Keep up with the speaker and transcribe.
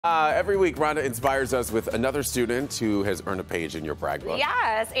Every week, Rhonda inspires us with another student who has earned a page in your brag book.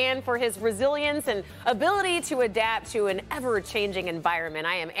 Yes, and for his resilience and ability to adapt to an ever-changing environment,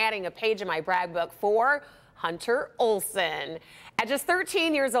 I am adding a page in my brag book for Hunter Olsen. At just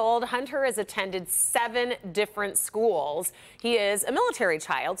 13 years old, Hunter has attended 7 different schools. He is a military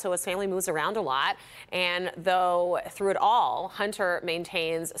child, so his family moves around a lot. And though through it all, Hunter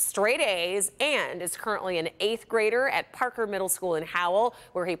maintains straight A's and is currently an 8th grader at Parker Middle School in Howell,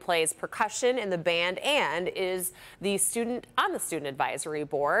 where he plays percussion in the band and is the student on the student advisory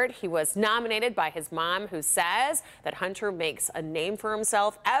board. He was nominated by his mom, who says that Hunter makes a name for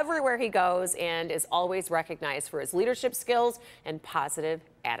himself everywhere he goes and is always recognized for his leadership skills and positive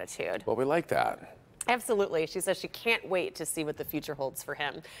attitude. Well, we like that. Absolutely. She says she can't wait to see what the future holds for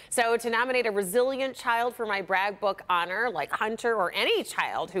him. So to nominate a resilient child for my brag book honor, like Hunter or any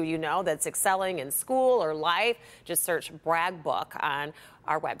child who you know that's excelling in school or life, just search brag book on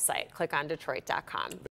our website. Click on Detroit.com.